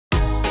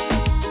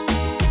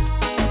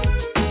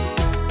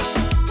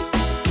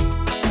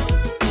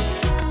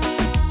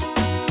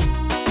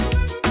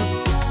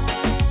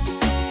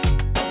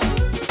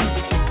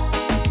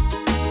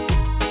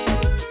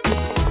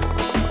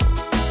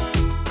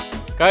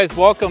Guys,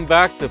 welcome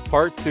back to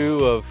part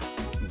 2 of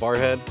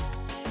Barrhead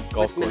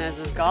Golf Club.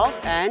 Menezes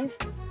Golf and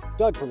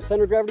Doug from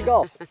Center Gravity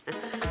Golf.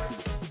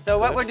 So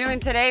what we're doing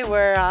today,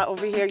 we're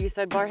over here, you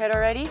said Barrhead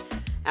already?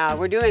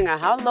 We're doing a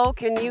how low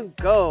can you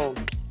go?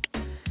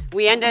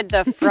 We ended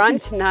the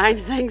front 9,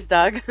 thanks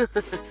Doug.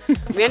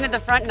 We ended the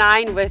front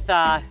 9 with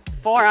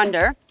 4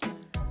 under.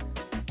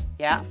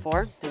 Yeah,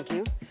 4, thank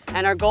you.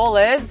 And our goal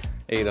is?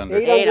 8 under.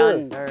 8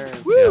 under.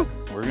 Woo! Yeah,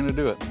 we're gonna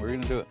do it, we're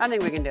gonna do it. I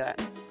think we can do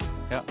it.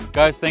 Yeah,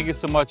 guys, thank you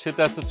so much. Hit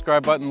that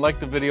subscribe button, like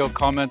the video,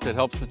 comment, it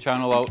helps the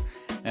channel out.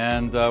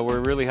 And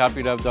we're really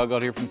happy to have Doug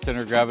out here from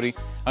Center Gravity.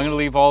 I'm gonna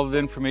leave all of the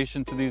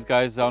information to these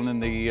guys down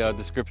in the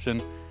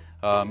description.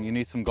 You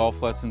need some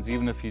golf lessons,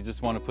 even if you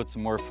just want to put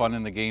some more fun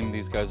in the game,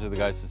 these guys are the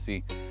guys to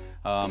see.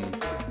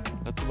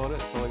 That's about it,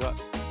 that's all I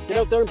got. Get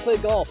out there and play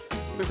golf.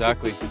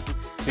 Exactly.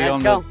 See you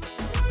on Let's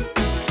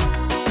go.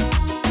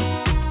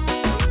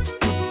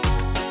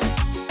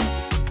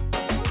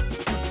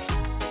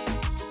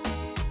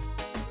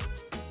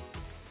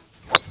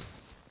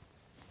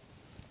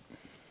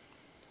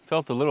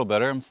 Felt a little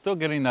better. I'm still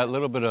getting that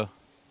little bit of...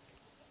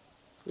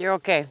 You're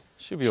okay.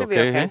 Should be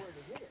okay, hey?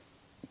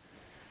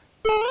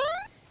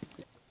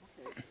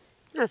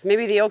 Yes,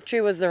 maybe the oak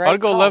tree was the right I'd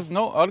go call. left,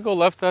 no, I'd go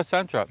left that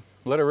sand trap.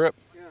 Let it rip.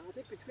 Yeah, I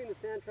think between the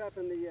sand trap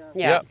and the...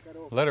 Yeah.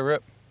 Let it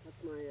rip.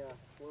 That's my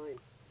line.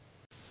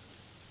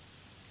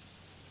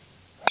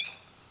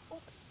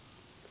 Oops.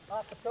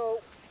 Off the toe.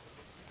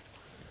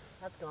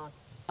 That's gone.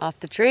 Off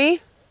the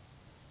tree?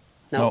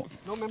 No.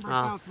 No member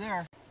Ah. bounce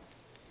there.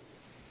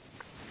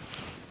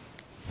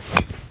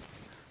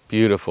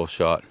 Beautiful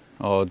shot.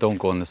 Oh, don't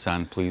go in the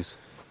sand, please.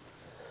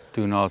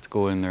 Do not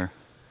go in there.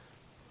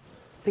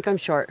 I think I'm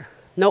short.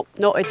 Nope,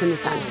 no, it's in the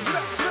sand.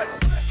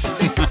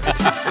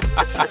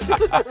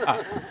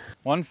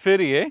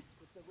 150, eh?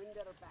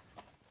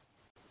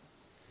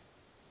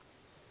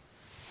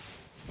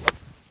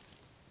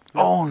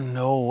 Oh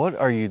no, what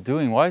are you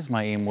doing? Why is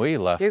my aim way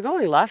left? You're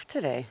going left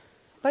today,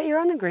 but you're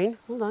on the green.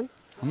 Hold on.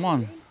 I'm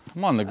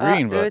on the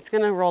green, but it's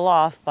gonna roll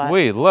off, but...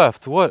 way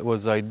left. What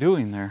was I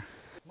doing there?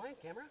 Mine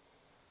camera.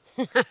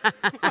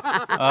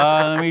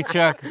 Let me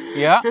check.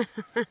 Yeah?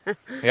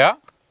 Yeah?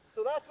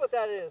 So that's what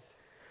that is.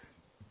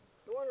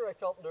 No wonder I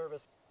felt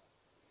nervous.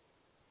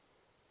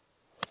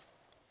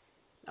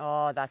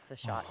 Oh, that's the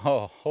shot.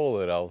 Oh,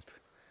 hold it out.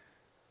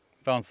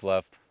 Bounce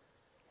left.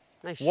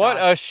 Nice shot. What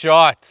a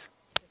shot!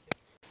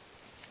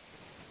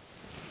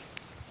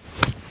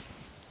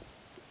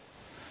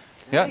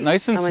 Yeah,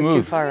 nice and I went too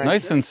smooth. far right.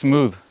 Nice and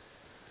smooth.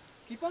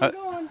 Keep on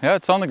going. Yeah,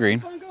 it's on the green.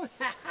 Keep on going.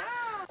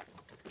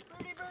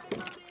 Birdie, birdie,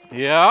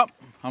 birdie. Yeah,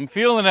 I'm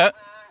feeling it.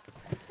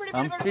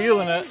 I'm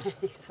feeling it.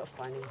 He's so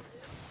funny.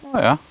 Oh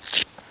yeah.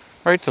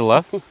 Right to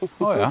left.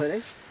 Oh yeah.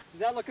 Does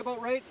that look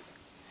about right?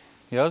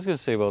 Yeah, I was gonna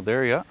say about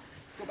there, yeah.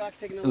 Go back,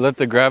 take another. Let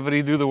the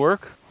gravity do the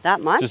work. That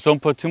much? Just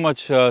don't put too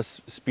much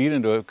speed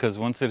into it, because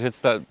once it hits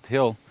that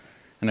hill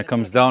and it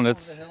comes down,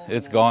 it's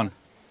gone.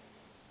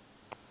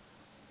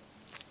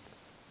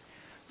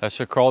 That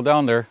should crawl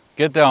down there.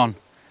 Get down.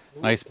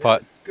 Nice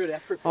putt. Good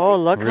effort. Oh,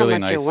 look Really how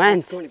much nice. it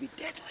went. It's going to be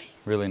deadly.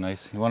 Really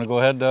nice. You want to go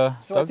ahead,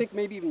 So Doug? I think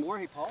maybe even more,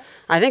 hey Paul?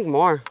 I think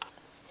more.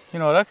 You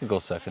know what? I could go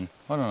second.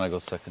 Why don't I go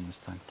second this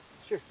time?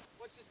 Sure.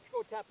 Let's just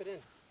go tap it in.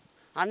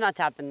 I'm not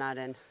tapping that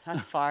in.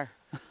 That's far.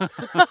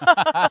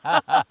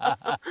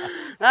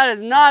 That is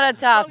not a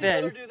tap Tell me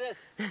better in. do this.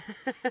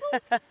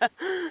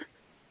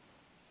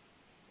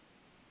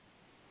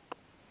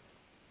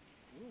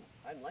 Ooh,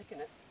 I'm liking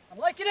it. I'm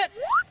liking it.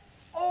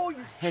 Oh, you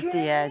Hit the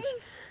edge.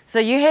 So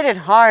you hit it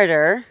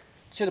harder.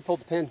 should have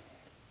pulled the pin.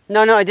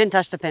 No, it didn't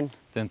touch the pin.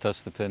 Didn't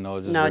touch the pin. No,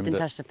 it just No, it rimmed didn't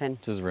touch the pin.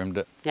 Just rimmed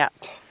it. Yeah.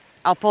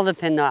 I'll pull the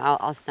pin though.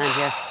 I'll stand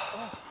here.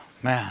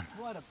 Man.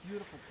 What a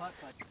beautiful putt,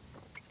 bud.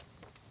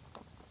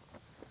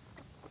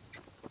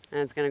 And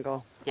it's gonna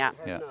go. Yeah.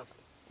 Hard Yeah. enough.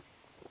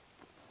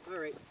 All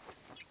right.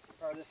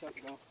 Fire this out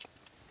and go.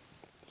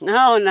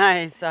 No,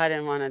 nice. I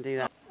didn't want to do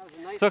that. That was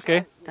a nice It's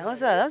okay. putt. That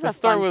was a Let's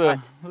start fun with putt.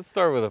 let's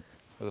start with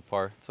a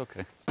par. It's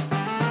okay.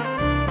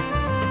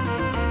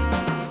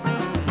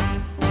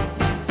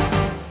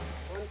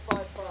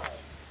 155.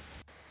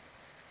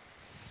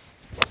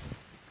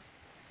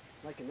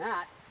 Liking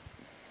that.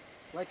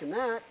 Liking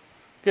that.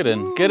 Get in.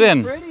 Ooh, Get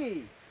in.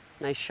 Pretty.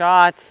 Nice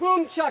shot.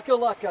 Boom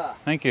chakalaka.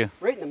 Thank you.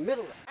 Right in the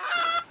middle.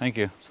 Thank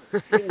you.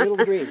 Right in the middle of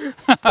the green.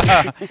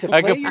 To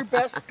I play could- your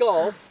best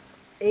golf,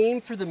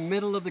 aim for the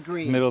middle of the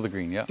green. Middle of the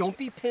green. Yeah. Don't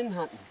be pin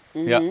hunting.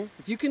 Yeah.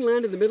 If you can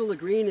land in the middle of the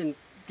green and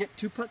get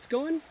 2 putts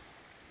going,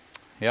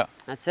 Yeah.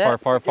 That's it. Par,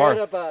 par, forget par.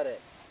 about it.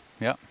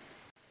 Yeah.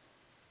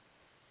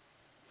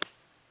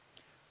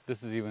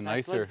 This is even That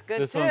nicer. looks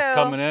good This one's too.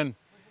 coming in.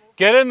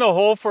 Get in the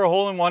hole for a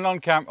hole in one on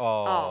camera.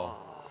 Oh.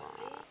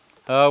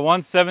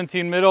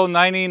 117 middle,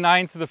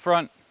 99 to the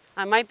front.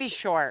 I might be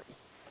short.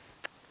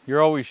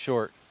 You're always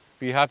short.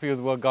 Be happy with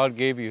what God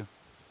gave you.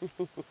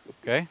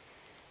 Okay?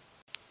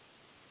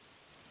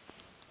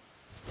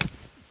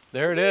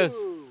 There it is.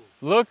 Ooh,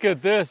 Look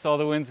at this. Oh,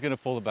 the wind's going to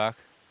pull it back.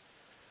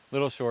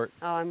 Little short.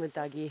 Oh, I'm with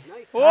Dougie.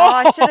 nice. Oh,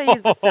 I should have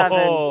used the 7.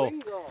 Whoa.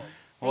 Bingo.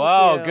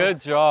 Wow, you.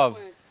 good job.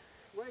 Went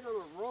right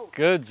on a rope.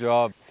 Good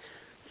job.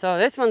 So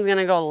this one's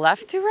gonna go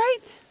left to right?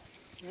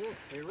 Yeah,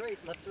 you're right,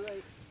 left to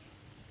right.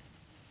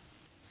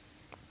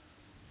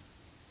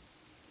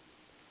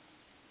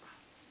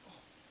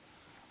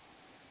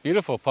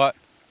 Beautiful putt.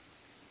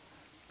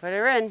 Put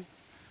her in.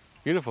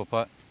 Beautiful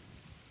putt.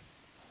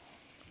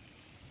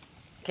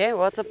 Okay,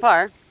 well, it's a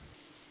par.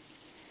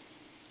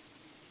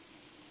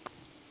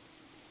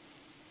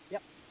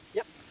 Yep,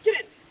 yep,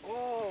 get in!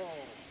 Oh!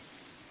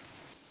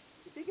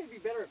 You think I'd be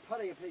better at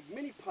putting? I play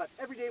mini putt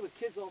every day with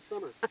kids all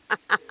summer.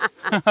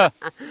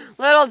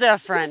 Little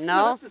different, Just no?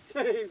 not the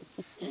same.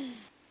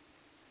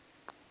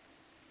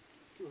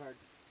 Too hard.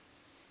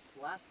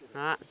 Blasted it.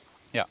 Ah.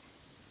 Yeah.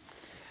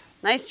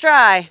 Nice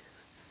try.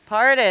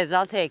 Par it is,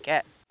 I'll take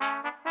it.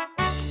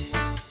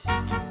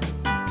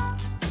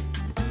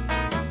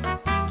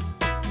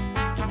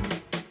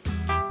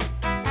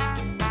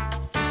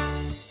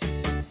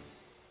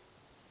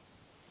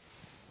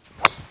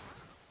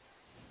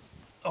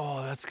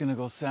 Oh, that's gonna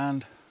go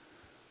sand.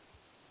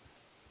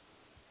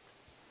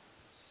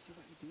 So see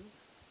what you do?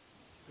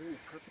 You're in the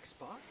perfect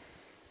spot.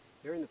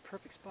 You're in the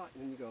perfect spot,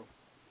 and then you go.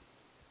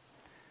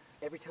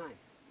 Every time.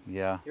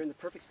 Yeah. You're in the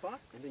perfect spot,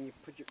 and then you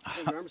pull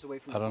your arms away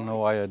from I the don't know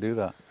body. why I do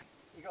that.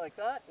 You go like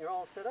that, you're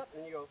all set up,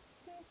 and you go,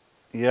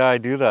 Yeah, I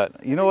do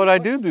that. You know what? I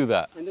do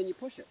that. and then you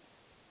push it.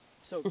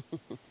 So,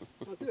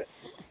 don't do it.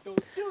 Don't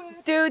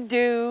do it.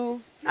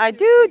 Do. I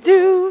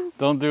do.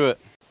 Don't do it.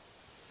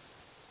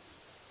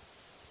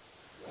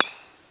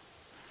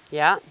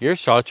 Yeah, Your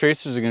shot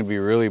tracers are gonna be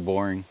really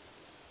boring.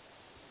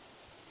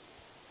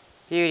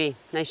 beauty.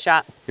 Nice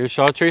shot. Your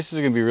shot tracers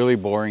are gonna be really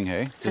boring,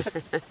 hey? Just.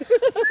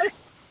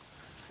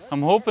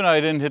 I'm hoping I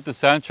didn't hit the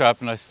sand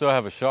trap and I still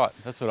have a shot.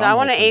 That's what So I'm I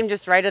want to hoping. aim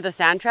just right at the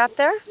sand trap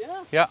there.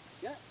 Yeah. Yeah.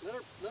 Yeah. Let her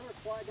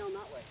fly down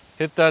that way.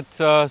 Hit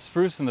that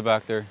spruce in the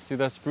back there. See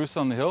that spruce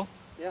on the hill?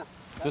 Yeah.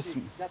 Just-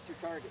 That's your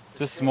target.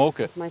 Just smoke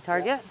it. That's my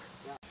target.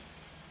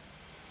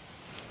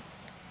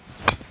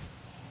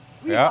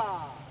 Yeah.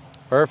 Yeehaw!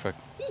 Perfect.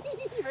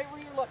 Right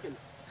where you're looking.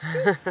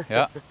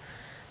 Yeah.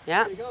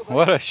 Yeah. There you go, buddy.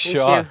 What a you.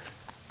 shot.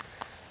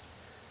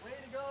 Way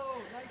to go.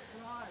 Nice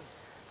drive.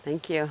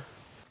 Thank you.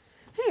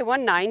 Hey,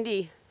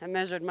 190. I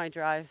measured my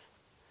drive.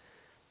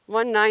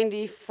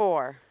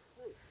 194.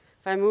 Nice.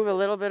 If I move a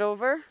little bit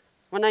over,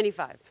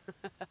 195.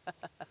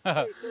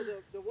 Okay, so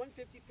the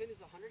 150 pin is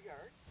 100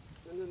 yards,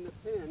 and then the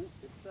pin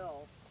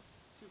itself,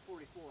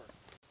 244.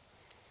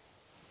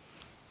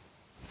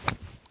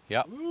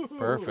 Yeah.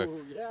 Perfect.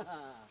 Ooh, yeah.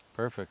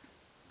 Perfect.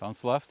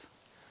 Bounce left.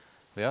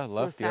 Yeah, No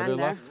left. The sand other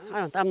there.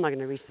 left. I'm not going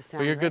to reach the sand.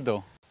 But you're right? good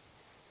though.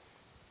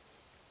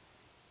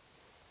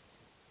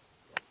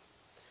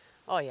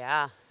 Oh,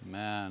 yeah.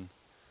 Man.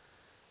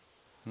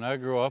 When I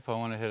grow up, I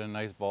want to hit a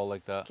nice ball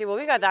like that. Okay, well,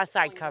 we got that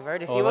side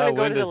covered. If Oh, you want that to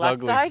go to wind the is left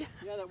ugly. side,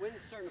 Yeah, that wind's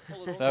starting to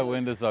pull it over. That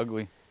wind is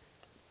ugly.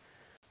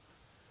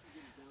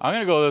 I'm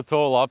gonna go the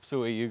total opposite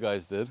way you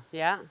guys did.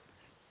 yeah.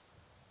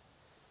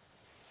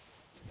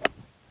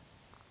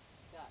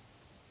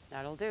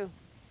 That'll do.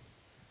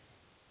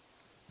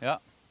 Yeah,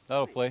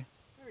 that'll play.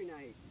 Very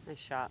nice. Nice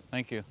shot.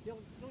 Thank you. Still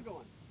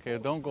going. Okay,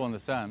 don't go in the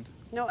sand.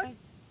 No,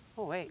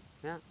 oh, wait.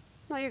 Yeah.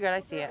 No, you're good. I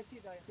see Yeah, it. I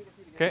think I see it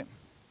again. Okay.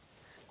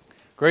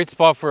 Great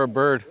spot for a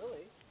bird. Really?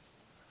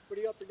 What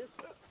do you up for this?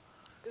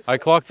 I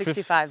clocked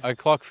 65. I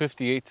clocked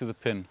 58 to the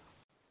pin.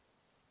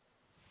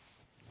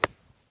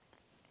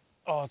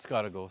 Oh, it's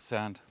gotta go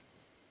sand.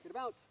 Get a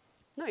bounce.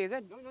 No, you're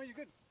good. No, you're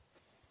good.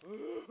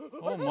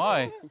 Oh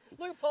my!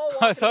 Look at Paul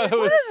walking I thought away.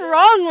 it was. What is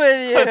wrong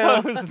with you? I thought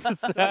it was the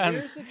So sand.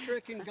 here's the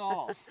trick in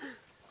golf.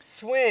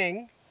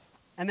 Swing,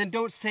 and then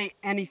don't say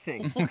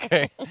anything.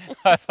 Okay,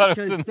 I thought it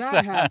was Because in the that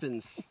sand.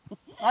 happens.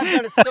 I've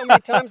done it so many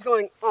times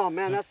going, oh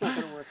man, that's not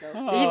going to work out.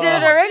 You did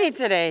it already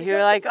today.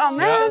 You're like, oh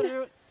man.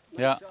 Nice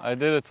Yeah, shot. I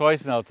did it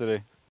twice now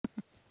today.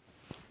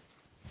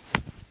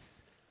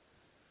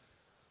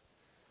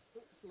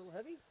 It's a little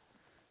heavy.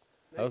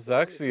 That was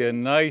actually a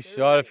nice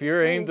shot. If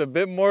you're aimed a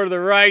bit more to the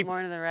right.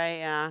 More to the right,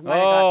 yeah. Might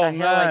have Oh, got that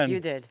hill like man. you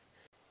did.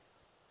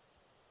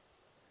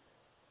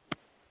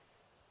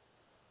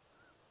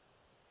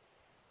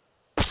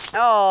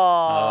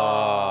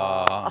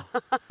 Oh. Ah.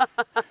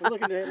 I'm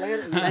looking to land it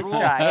and Nice roll.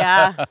 try,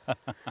 yeah.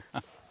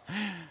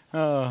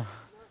 Oh.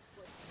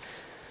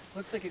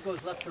 Looks like it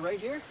goes left to right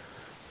here.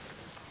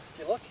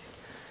 Okay, look.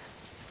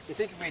 You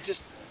think if we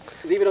just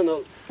leave it on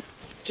the,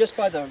 just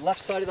by the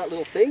left side of that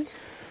little thing?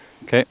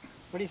 Okay.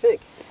 What do you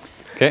think?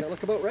 Okay. Does that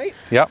look about right?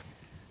 Yeah.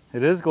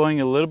 It is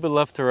going a little bit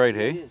left to right,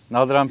 It hey? is.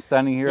 Now that I'm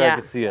standing here, I Yeah.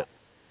 can see it.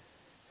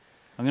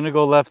 I'm gonna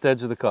go left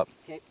edge of the cup.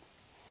 Okay.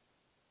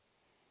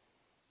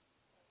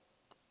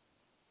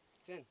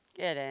 It's in.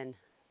 Get in.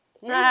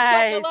 Boom,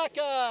 Nice.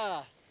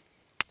 chakalaka!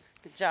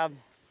 Good job.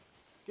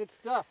 Good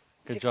stuff.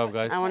 Good job,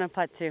 guys. I want to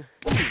putt too.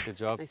 Good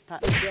job. Nice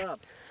putt. Good job.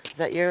 Is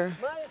that your?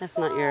 Minus That's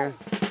not your.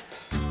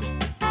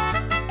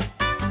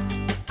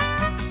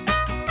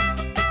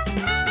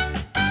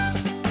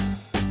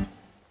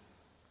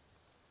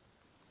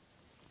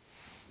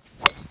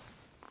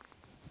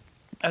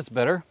 That's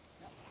better.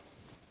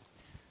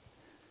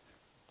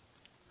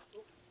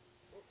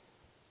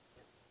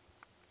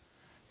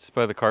 Just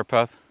by the cart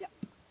path. Yeah.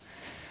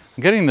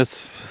 I'm getting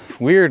this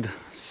weird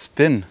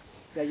spin.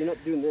 Yeah, you're not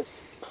doing this.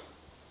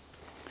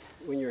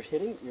 When you're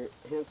hitting, your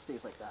hand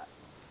stays like that.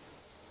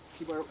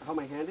 See how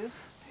my hand is?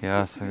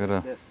 Yes, I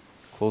gotta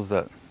close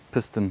that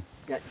piston.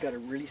 Yeah, you gotta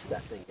release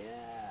that thing.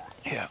 Yeah.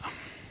 Yeah.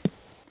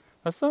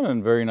 That's not a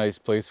very nice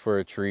place for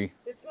a tree.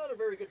 It's not a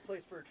very good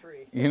place for a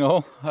tree. You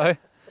know,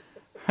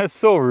 that's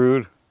so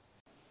rude.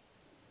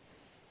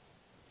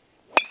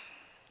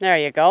 There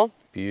you go.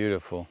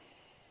 Beautiful.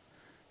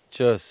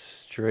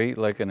 Just straight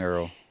like an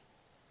arrow.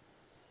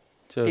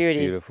 Just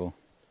beautiful.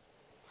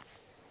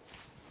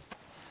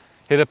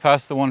 Hit it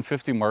past the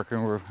 150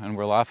 marker and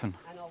we're laughing.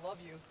 And I'll love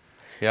you.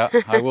 Yeah,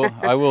 I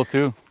will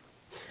too.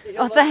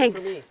 Oh,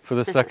 thanks. For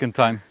the second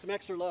time. Some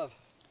extra love.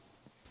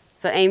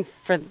 So aim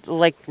for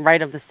like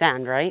right of the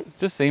sand, right?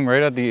 Just aim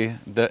right at the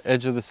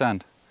edge of the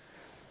sand.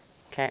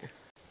 Okay.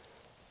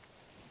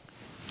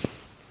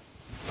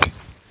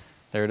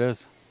 There it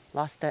is.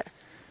 Lost it.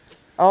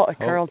 Oh, it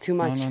curled too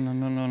much.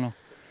 No,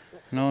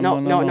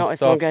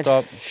 it's not good.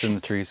 Stop. It's in the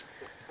trees.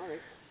 All right.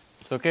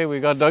 It's okay, we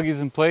got Dougie's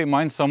in play.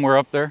 Mine's somewhere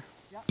up there.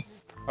 Yeah.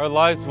 Our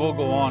lives will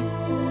go on.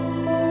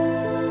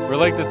 We're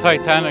like the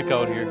Titanic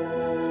out here.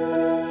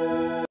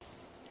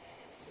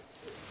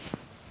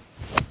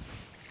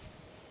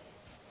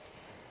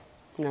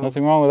 No.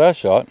 Nothing wrong with that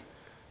shot.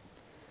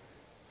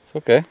 It's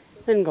okay.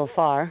 Didn't go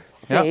far.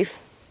 Safe.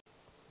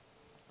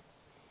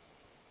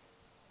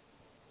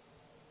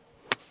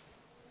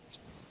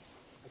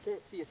 I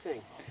can't see a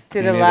thing. It's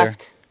to the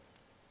left.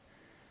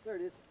 There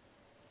it is.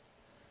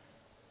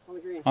 On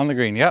the green. On the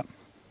green, yep.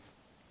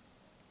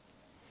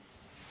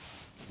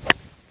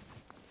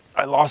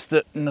 I lost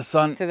it in the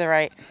sun. To the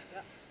right.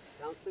 Yeah.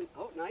 Bouncing.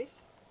 Oh,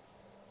 nice.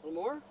 A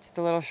little more. Just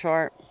a little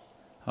short.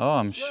 Oh,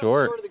 I'm Just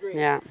short. short of the green.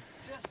 Yeah.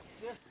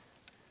 Just.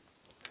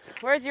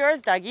 Where's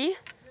yours, Dougie?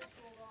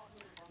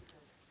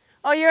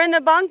 Oh, you're in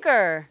the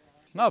bunker.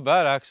 Not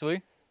bad,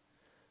 actually.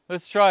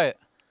 Let's try it.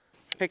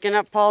 Picking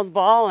up Paul's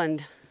ball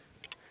and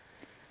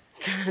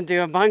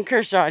do a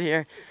bunker shot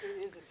here.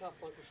 It is a tough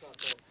bunker shot,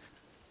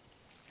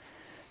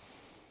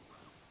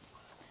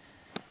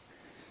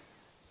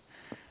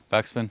 though.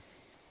 Backspin.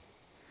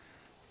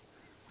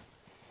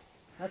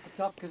 That's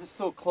tough because it's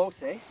so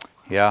close, eh?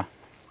 Yeah.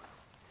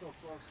 So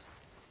close.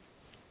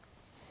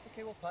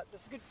 Okay, we'll putt.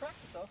 This is good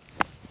practice, though.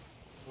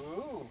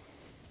 Ooh.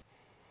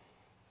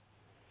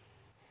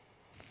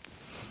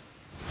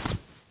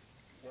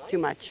 Nice. Too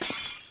much.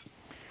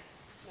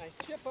 Nice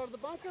chip out of the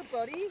bunker,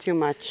 buddy. Too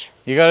much.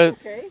 You gotta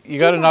Okay.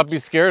 not be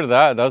scared of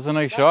that. That was a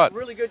nice shot. That's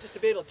really good just to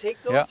be able to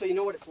take those, Yeah. so you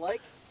know what it's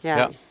like. Yeah.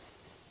 Yeah.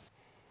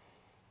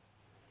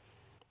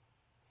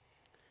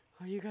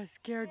 Oh, you got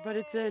scared, but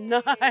it's in.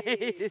 Nice.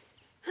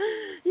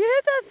 You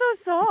hit that so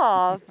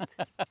soft.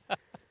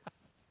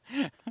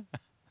 Oh,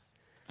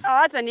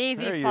 that's an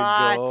easy There you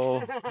pot.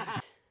 go.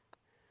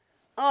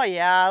 Oh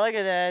yeah, look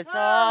at this.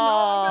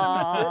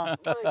 Oh,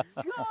 no,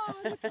 I'm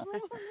gonna miss it.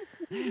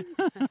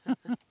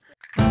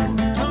 My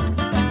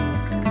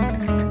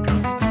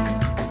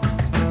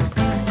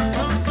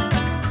God,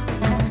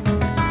 what's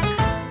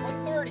wrong?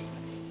 Like 30.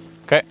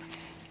 Okay.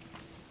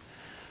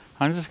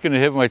 I'm just gonna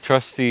hit my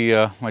trusty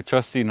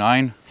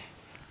 9.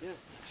 Yeah.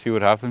 See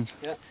what happens.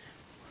 Yeah.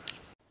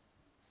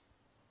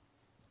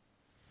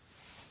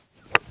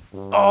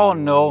 Oh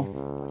no!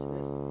 Watch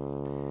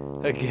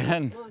this.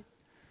 Again. Come on.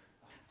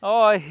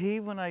 Oh, I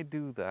hate when I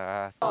do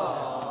that.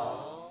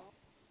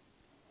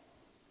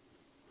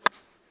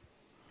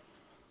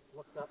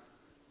 Looked up.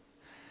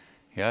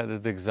 Yeah, I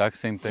did the exact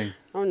same thing.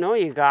 Oh no,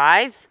 you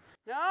guys.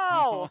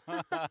 No. No.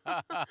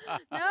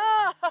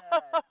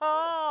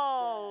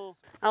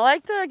 I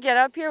like to get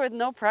up here with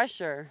no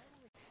pressure.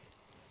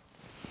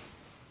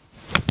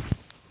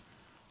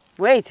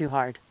 Way too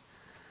hard.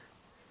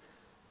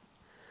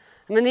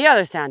 I'm in the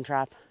other sand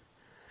trap.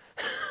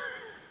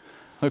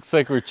 Looks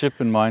like we're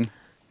chipping mine.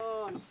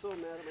 Oh, I'm so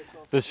mad at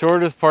myself. The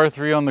shortest par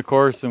 3 on the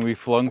course and we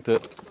flunked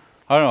it.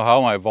 I don't know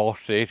how my ball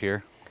stayed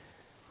here.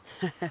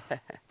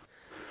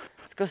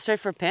 Let's go straight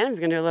for a pin. I'm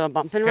just gonna do a little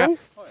bump and Yeah. run.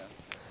 Oh, yeah.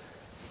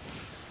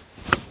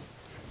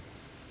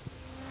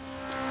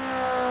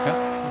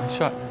 Yeah, nice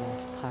shot.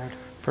 Hard.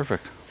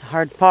 Perfect. It's a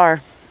hard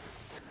par.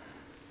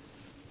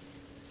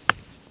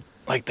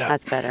 Like that.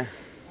 That's better.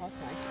 Oh, that's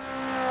nice.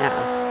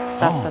 Yeah.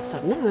 Stop, Oh. stop,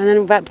 stop. No, and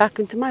then back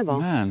into my ball.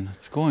 Man,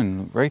 it's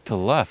going right to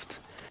left.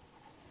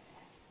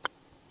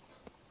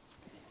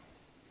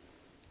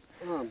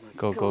 Oh, my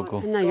Go, go, God. go.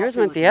 And now yours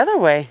went the other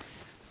way.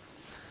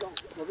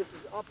 Well, this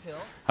is uphill.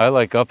 I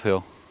like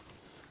uphill.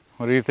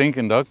 What are you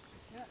thinking, Doug?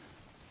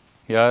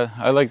 Yeah,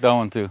 I like that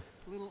one too.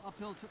 A little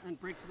uphill and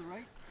break to the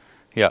right.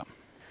 Yeah.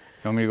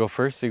 You want me to go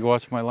first so you can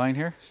watch my line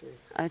here?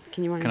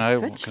 Can you want Can to I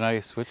switch? Can I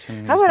switch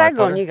and How use about my I go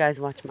putter? and you guys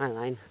watch my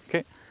line?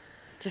 Okay.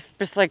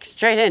 Just like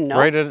straight in, no?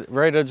 Right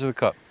edge of the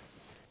cup.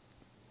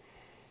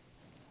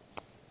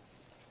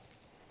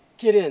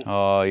 Get in.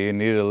 Oh, you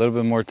need a little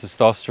bit more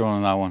testosterone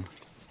on that one.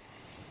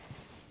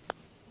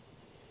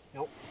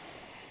 Nope.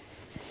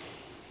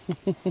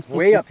 It's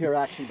way up here,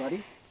 actually,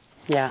 buddy.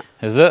 Yeah.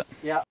 Is it?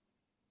 Yeah.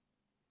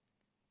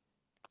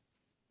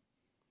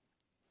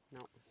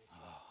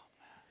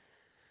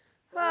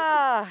 Oh,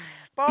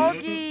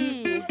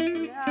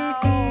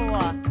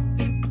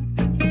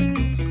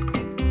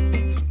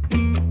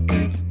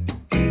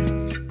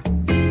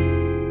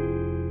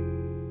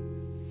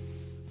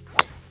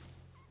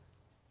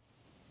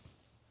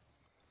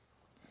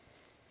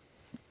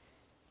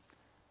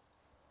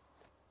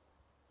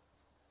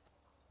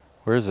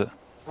 Where is it?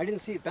 I didn't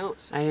see it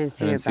bounce. I didn't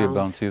see, I didn't see it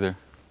bounce either.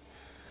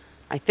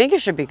 I think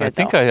it should be good. I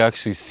think I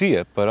actually see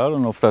it, but I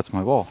don't know if that's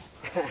my ball.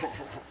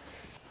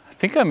 I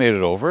think I made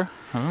it over.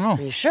 I don't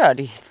know. You should.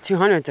 It's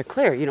 200 to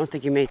clear. You don't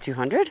think you made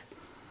 200?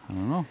 I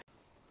don't know.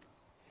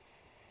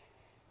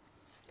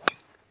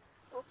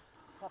 Oops,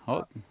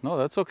 Oh, no,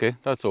 that's okay.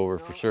 That's over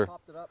for sure.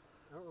 Popped it up.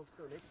 I don't know if it's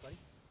going to make it, buddy.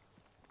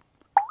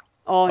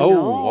 Oh, Oh,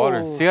 no.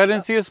 water. See, I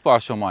didn't see a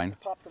splash on mine.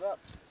 Popped it up.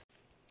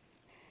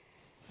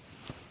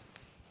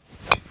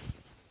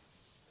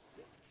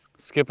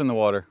 Skip in the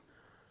water.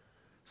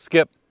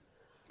 Skip.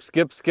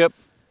 Skip, skip.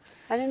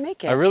 I didn't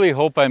make it. I really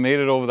hope I made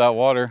it over that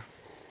water.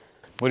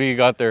 What do you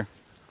got there?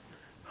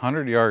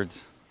 100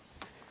 yards.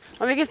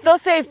 Well, we can still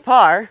save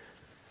par.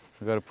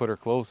 I got to put her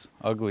close.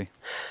 Ugly.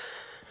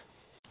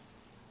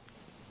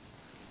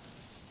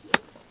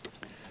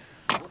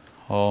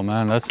 Oh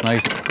man, that's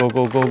nice. Go,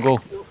 go, go, go.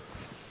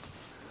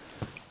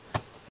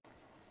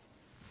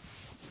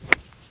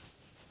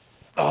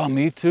 Oh,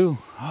 me too.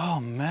 Oh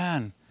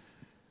man.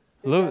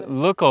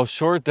 Look how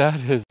short that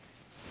is.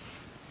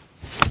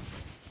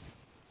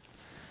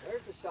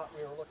 There's the shot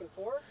we were looking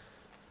for.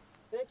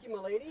 Thank you,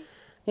 my lady.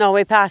 No,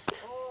 way past.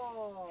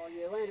 Oh,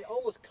 you landed,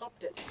 almost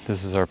cupped it.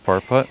 This is our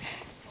par putt.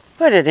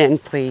 Put it in,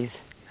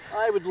 please.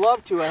 I would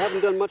love to. I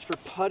haven't done much for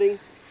putting.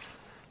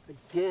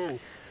 Again,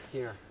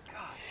 here. God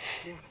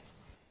damn it.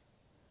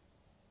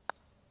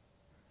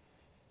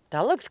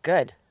 That looks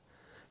good.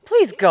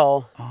 Please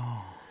go.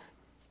 Oh.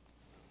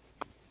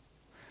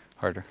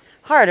 Harder.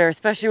 Harder,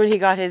 especially when he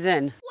got his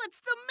in. What's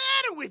the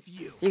matter with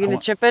you? You gonna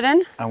chip it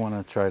in? I want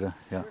to try to,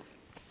 yeah.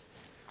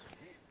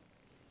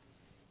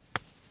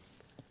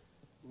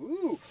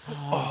 Ooh.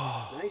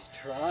 Oh. Nice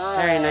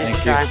try. Very nice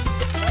Thank try.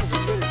 That was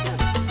as good as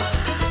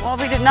that. Well,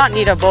 we did not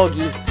need a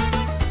bogey.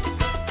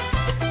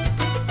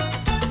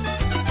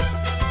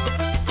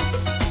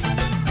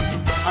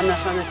 On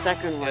the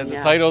second one, The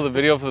yeah. title of the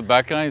video for the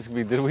back nine is going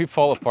to be, Did We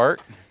Fall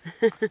Apart?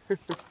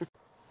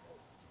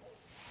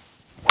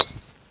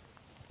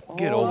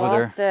 Get over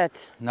there. Lost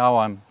it. Now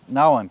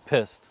I'm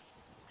pissed.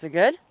 Is it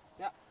good?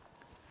 Yeah.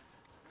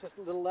 Just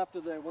a little left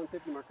of the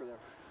 150 marker there.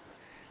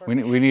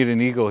 We need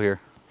an eagle here.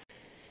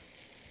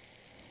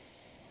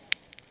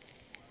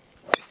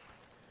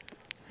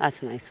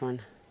 That's a nice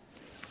one.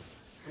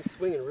 I'm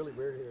swinging really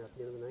weird here at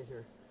the end of the night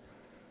here.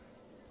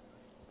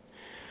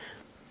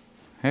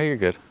 Hey, you're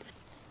good.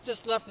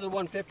 Just left of the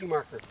 150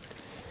 marker.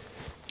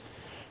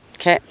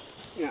 Okay.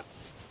 Yeah.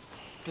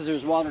 Because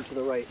there's water to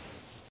the right.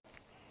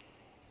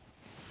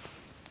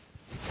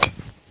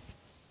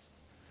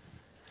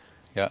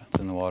 Yeah, it's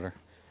in the water.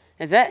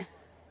 Is it?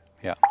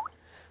 Yeah.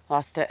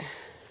 Lost it.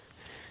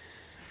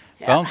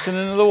 Yeah. Bouncing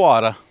into the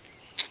water.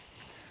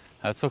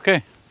 That's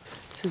okay.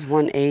 This is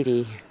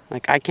 180.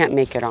 Like, I can't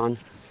make it on.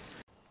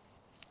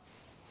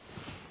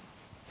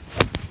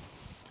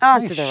 Oh,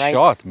 Nice to the right.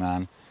 shot,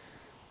 man.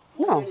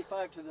 No.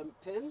 195 to the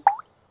pin.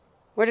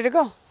 Where did it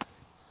go?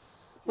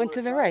 Went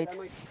to the right.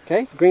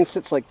 Okay, the green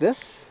sits like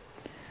this,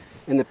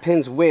 and the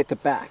pin's way at the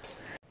back.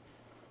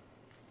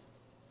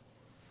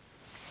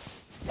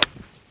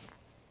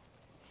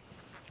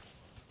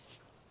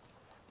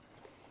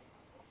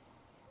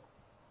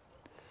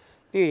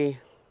 Beauty.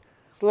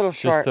 It's a little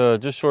short.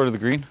 Just short of the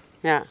green.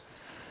 Yeah.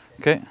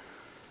 Okay.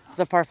 It's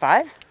a par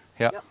 5?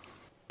 Yeah. Yep.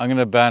 I'm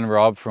gonna ban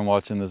Rob from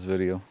watching this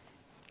video.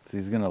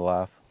 He's gonna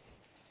laugh.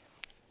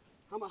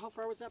 How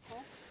far was that,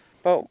 Paul?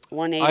 About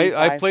 185.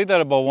 I played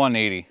that about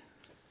 180.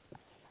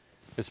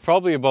 It's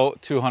probably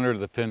about 200 of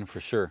the pin for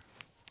sure.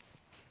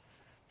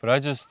 But I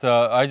just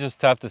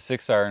tapped a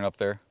 6-iron up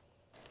there.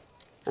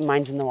 And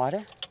mine's in the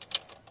water?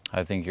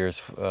 I think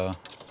yours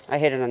I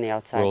hit it on the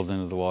outside. rolled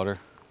into the water.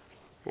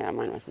 Yeah,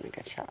 mine wasn't a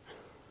good shot.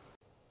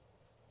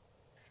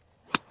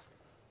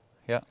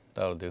 Yeah,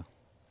 that'll do.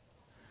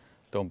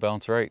 Don't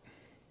bounce right.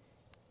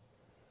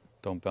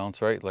 Don't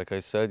bounce right, like I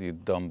said, you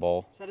dumb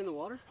ball. Is that in the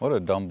water? What a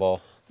dumb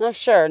ball. Not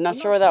sure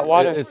where that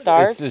water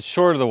starts. It's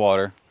short of the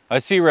water. I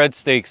see red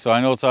stakes, so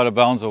I know it's out of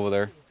bounds over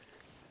there.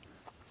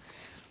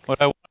 What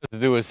I wanted to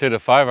do was hit a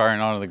 5-iron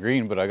onto the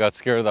green, but I got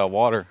scared of that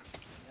water.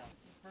 Yeah,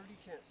 this is birdie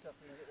chance stuff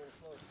when you get one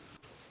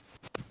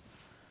close.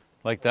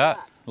 Like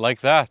that.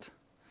 Like that.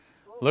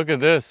 Look at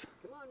this.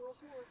 Come on, roll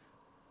some more.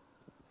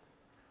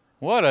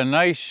 What a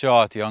nice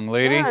shot, young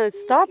lady. Yeah, it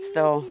stops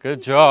though.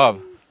 Good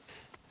job.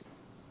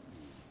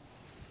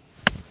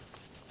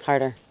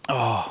 Harder.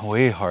 Oh,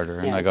 way harder.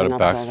 And Yeah, I it's got a an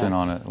uphill backspin then.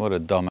 on it. What a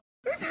dumb.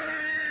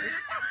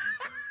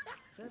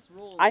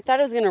 I thought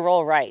it was gonna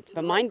roll right,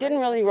 but mine didn't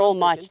really roll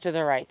much to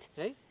the right.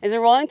 Okay. Is it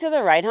rolling to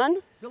the right, hon?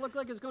 Does it look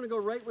like it's going to go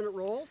right when it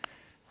rolls?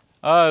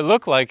 It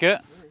looked like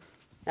it.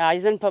 Yeah, I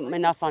didn't put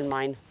enough on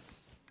mine.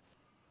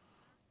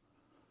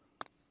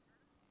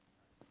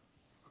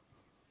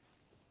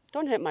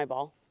 Don't hit my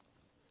ball.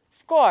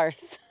 Of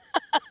course.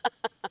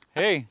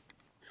 Hey,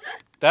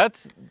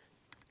 that's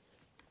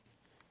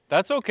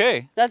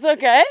okay. That's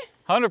okay?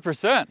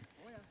 100%.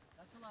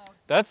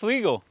 That's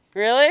legal.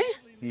 Really?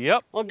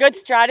 Yep. Well, good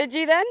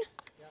strategy then.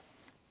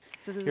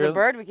 So this is Here, a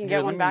bird. We can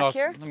get one let me back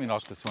here. Let me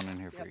knock this one in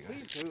here for you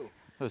guys. Please do.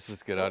 Let's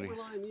just get out of Don't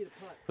here. rely on me to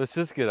putt. Let's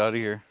just get out of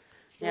here.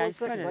 Yeah, One just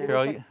put second, it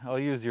buddy. in. Here, I'll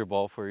use your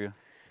ball for you.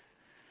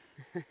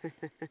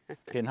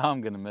 Okay, now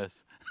I'm gonna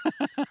miss.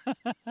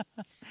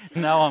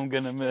 Now I'm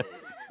gonna miss.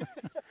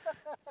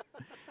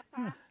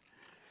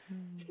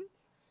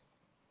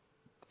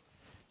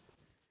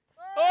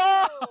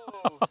 Oh!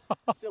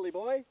 Silly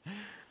boy.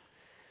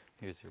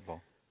 Here's your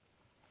ball.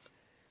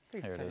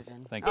 Please There it put is. it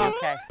in. Thank you.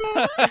 Okay.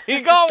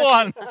 He got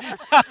one!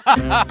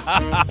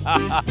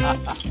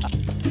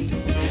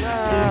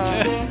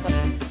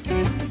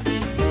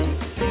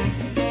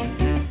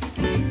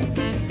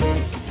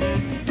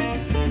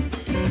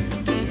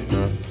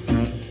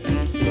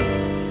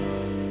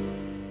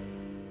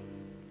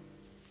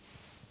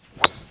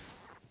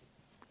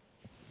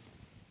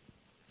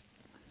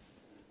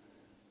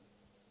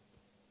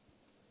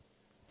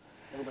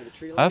 Over by the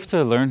tree line. I have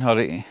to learn how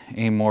to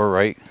aim more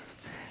right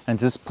and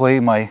just play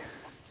my...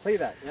 Play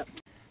that, yep.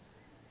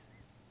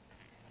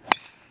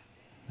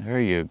 There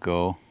you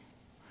go.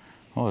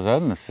 Oh, is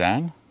that in the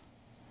sand?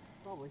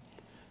 Probably.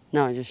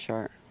 No, just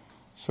short.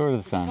 Sort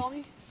of the What'd you sand. call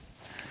me?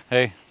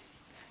 Hey,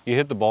 you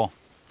hit the ball.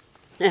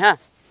 Yeah.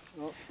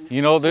 Well,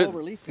 You know, slow that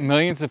releasing.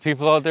 millions of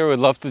people out there would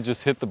love to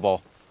just hit the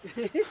ball.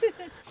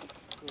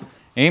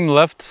 Aim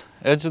left,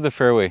 edge of the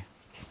fairway.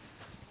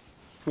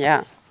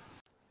 Yeah.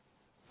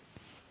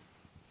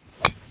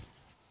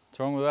 What's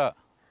wrong with that?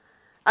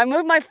 I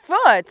moved my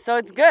foot, so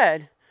it's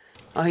good.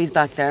 Oh, he's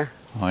back there.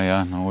 Oh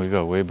yeah, no, we got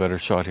a way better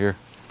shot here.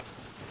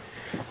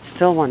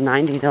 Still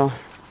 190 though. All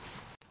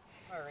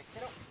right,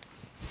 get up.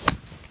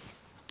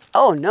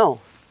 Oh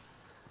no.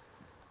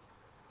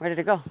 Where did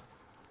it go?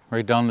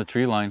 Right down the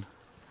tree line.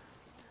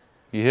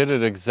 You hit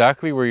it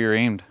exactly where you're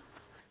aimed.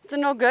 So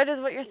no good is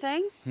what you're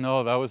saying?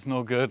 No, that was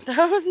no good.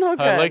 That was no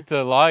good. I'd like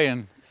to lie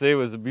and say it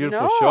was a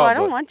beautiful no, shot, I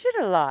don't but want you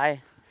to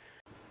lie.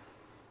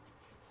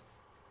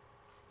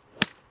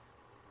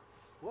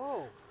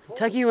 Whoa.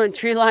 Tuck you went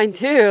tree line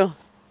too.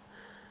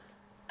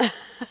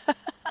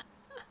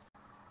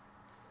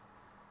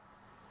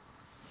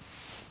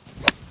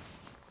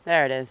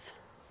 There it is.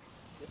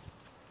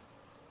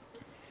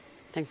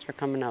 Thanks for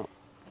coming out.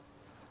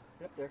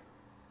 Yep, there.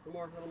 A little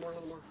more, a little more, a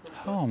little more.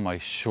 how am I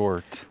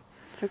short?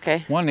 It's okay.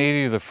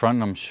 180 to the front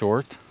and I'm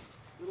short.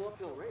 A little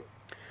uphill, right?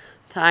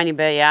 Tiny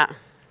bit, yeah.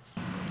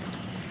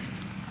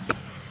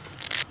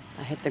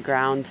 I hit the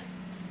ground.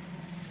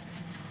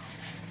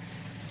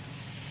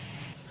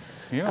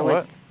 You I know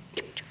went- what?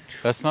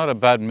 That's not a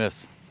bad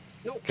miss.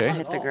 Nope. Okay. I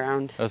hit the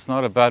ground. That's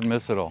not a bad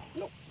miss at all.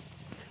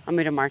 Want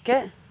me to mark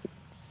it?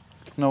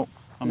 No,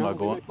 I'm No. not We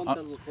going. might bump that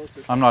a little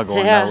closer. I'm not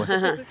going that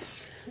way.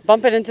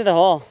 Bump it into the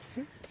hole.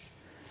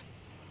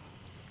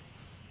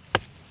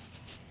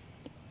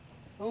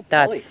 Oh,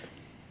 That's...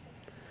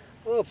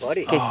 buddy. Oh,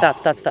 buddy. Okay, stop,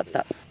 stop, stop,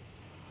 stop.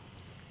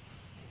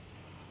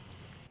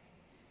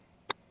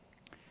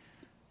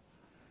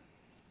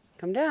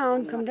 Come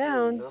down, come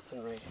down.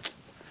 Nothing right.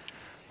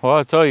 Well,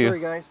 I'll tell Sorry, you,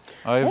 guys.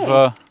 I've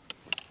Hey.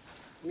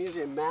 I'm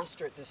usually a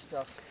master at this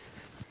stuff.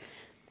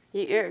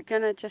 You're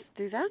gonna just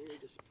do that? Very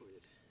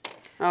disappointed.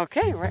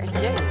 Okay, right.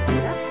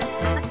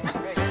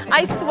 Yeah.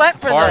 I sweat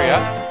for Sorry, those.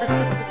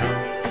 yeah.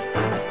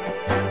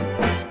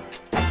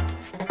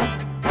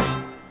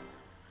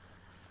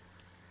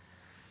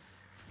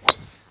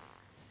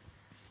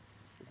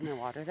 Isn't there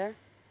water there?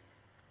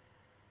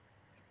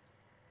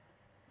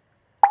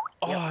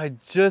 Oh,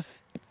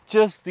 just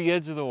the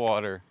edge of the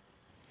water.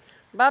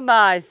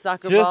 Bye-bye,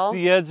 soccer Just ball.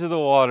 the edge of the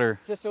water.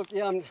 Just,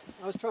 yeah,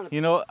 I was trying to.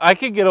 You know, I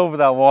could get over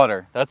that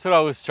water. That's what I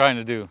was trying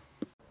to do.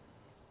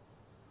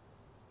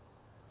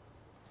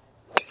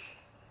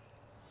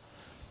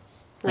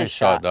 Nice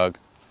shot, Doug.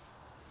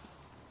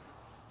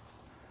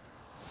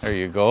 There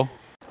you go.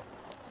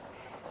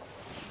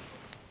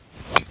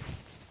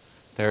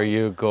 There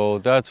you go.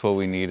 That's what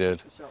we needed.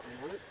 That's the shot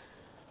we wanted.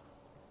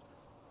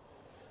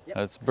 Yep.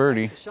 That's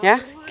birdie. That's the shot Yeah,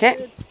 we wanted.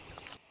 okay.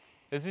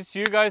 Is this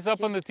you guys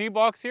up on the tee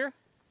box here?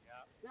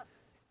 Yeah.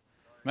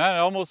 Man, I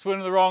almost went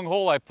in the wrong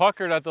hole. I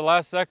puckered at the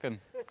last second.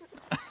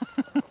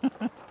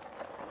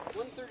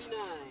 139.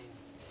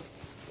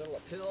 Little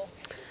uphill.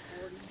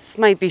 40. This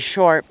might be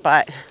short,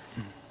 but...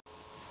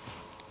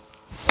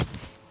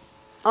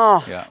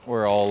 Oh, Yeah,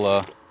 we're all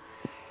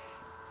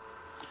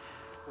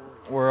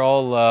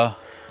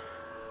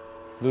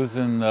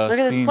losing look at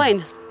this steam.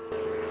 plane.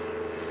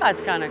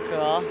 That's kind of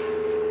cool.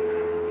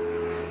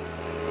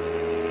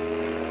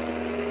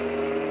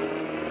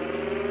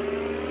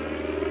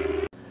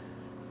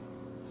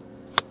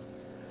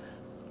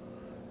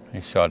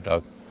 Nice shot,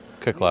 Doug.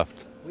 Kick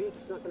left. Weak,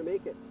 it's not going to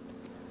make it.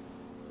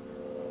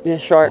 Yeah,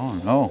 short. Oh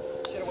no.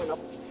 Should have went up.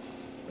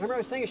 Remember I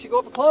was saying I should go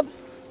up a club?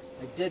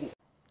 I didn't.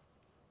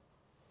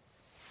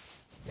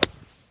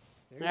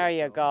 There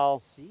you go.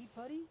 See,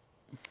 buddy?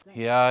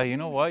 Yeah, you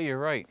know what? You're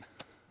right.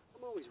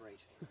 I'm always right.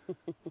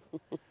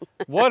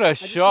 What a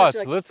just shot.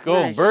 wish I- Let's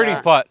go. Nice Birdie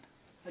shot. putt.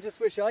 I just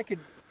wish I could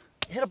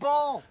hit a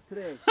ball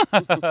today.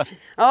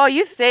 Oh,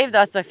 you've saved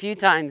us a few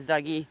times,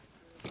 Dougie.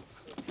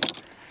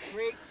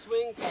 Great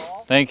swing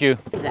ball. Thank you.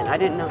 I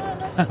didn't know.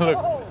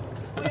 Oh,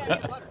 we had to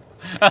get butter.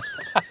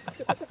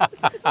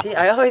 See,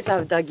 I always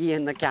have Dougie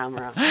in the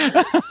camera.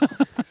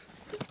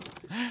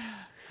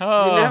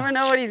 Oh, You never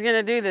know what he's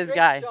gonna do, this Great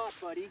guy. shot,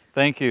 buddy.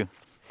 thank you.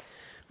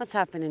 What's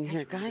happening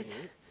here, guys?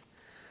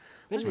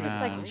 It's just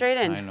like Man, straight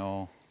in. I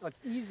know. Oh, it's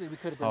easy. We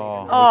could have Oh,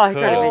 done Oh, we he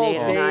could have been could've.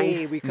 8 or 9.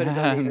 Hey, we could have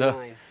done 8 Man, or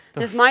 9.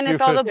 Just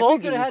minus all the If we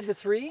could have had bogeys. the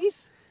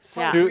threes,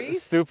 Yeah.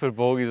 Stupid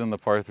bogeys on the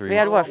par 3s. We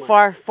had what,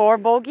 four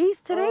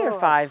bogeys today or Oh.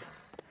 5?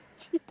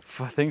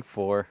 I think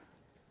 4.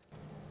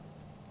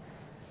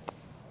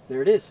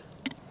 there it is.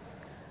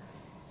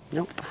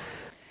 Nope.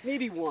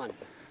 Maybe 1.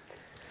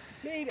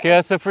 Maybe. Okay,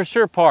 that's a for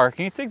sure par.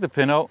 Can you take the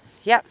pin out?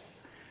 Yep.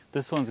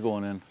 This one's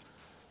going in.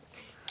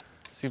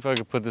 See if I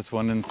could put this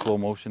one in slow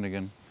motion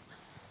again.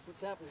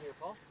 What's happening here,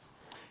 Paul?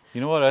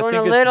 You know what? Going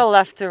a little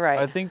left to right.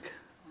 I think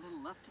A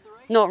little left to the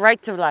right? No,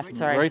 right to left,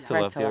 sorry. right to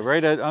left. Yeah,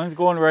 right edge. I'm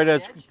going right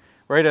edge.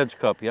 Right edge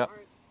cup. Yeah.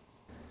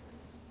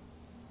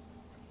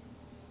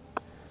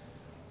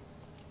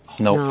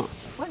 Nope. No.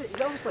 What?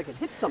 That was like it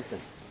hit something.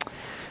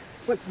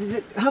 What? Did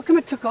it, how come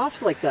it took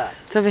off like that?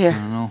 It's over I here.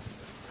 don't know.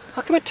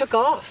 How come it took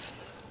off?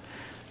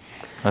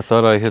 I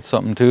thought I hit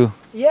something too.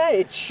 Yeah,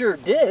 it sure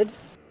did.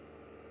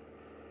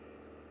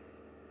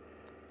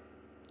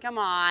 Come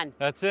on.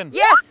 That's in.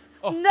 Yes!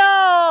 Oh.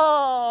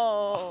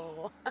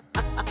 No!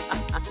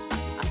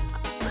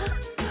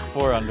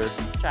 4 under.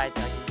 Try it,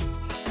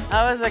 Dougie.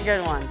 That was a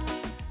good one.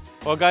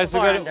 Well, guys, we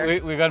 4 got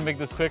under. we got to make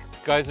this quick.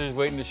 Guys are just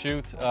waiting to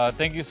shoot.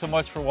 Thank you so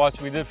much for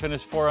watching. We did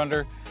finish 4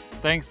 under.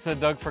 Thanks to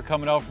Doug for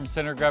coming out from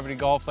Center Gravity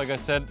Golf. Like I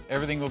said,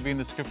 everything will be in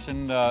the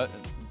description. That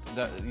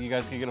you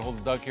guys can get a hold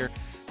of Doug here.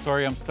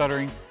 Sorry, I'm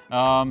stuttering.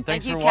 Thanks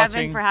Thank you, for Kevin,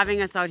 watching. for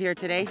having us out here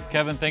today.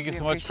 Kevin, thank you We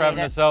so much for appreciate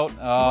having it. us out.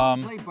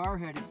 Play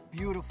Barrhead. It's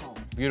beautiful.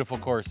 Beautiful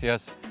course,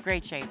 yes.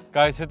 Great shape.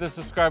 Guys, hit the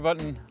subscribe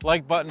button,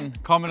 like button,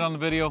 comment on the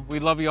video. We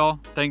love you all.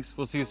 Thanks.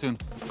 We'll see you soon.